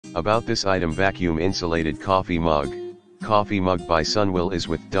About this item: vacuum insulated coffee mug. Coffee mug by SUNWILL is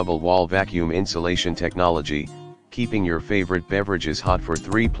with double wall vacuum insulation technology, keeping your favorite beverages hot for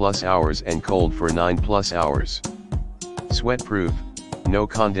 3+ hours and cold for 9+ hours. Sweat proof, no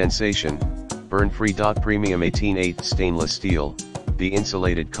condensation, burn free. Premium 18/8 stainless steel. The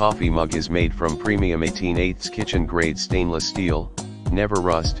insulated coffee mug is made from premium 18/8 kitchen grade stainless steel, never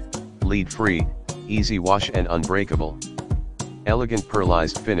rust, lead free, easy wash and unbreakable. Elegant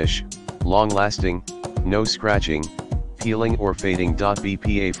pearlized finish, long lasting, no scratching, peeling or fading.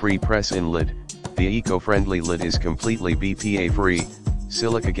 BPA free press in lid. The eco-friendly lid is completely BPA free,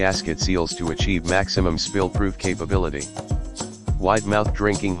 silica gasket seals to achieve maximum spill proof capability. Wide mouth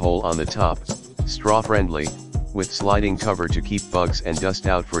drinking hole on the top, straw friendly, with sliding cover to keep bugs and dust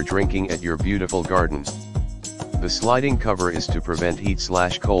out for drinking at your beautiful garden. The sliding cover is to prevent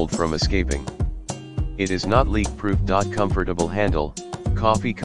heat/cold from escaping. It is not leak proof. Comfortable handle, coffee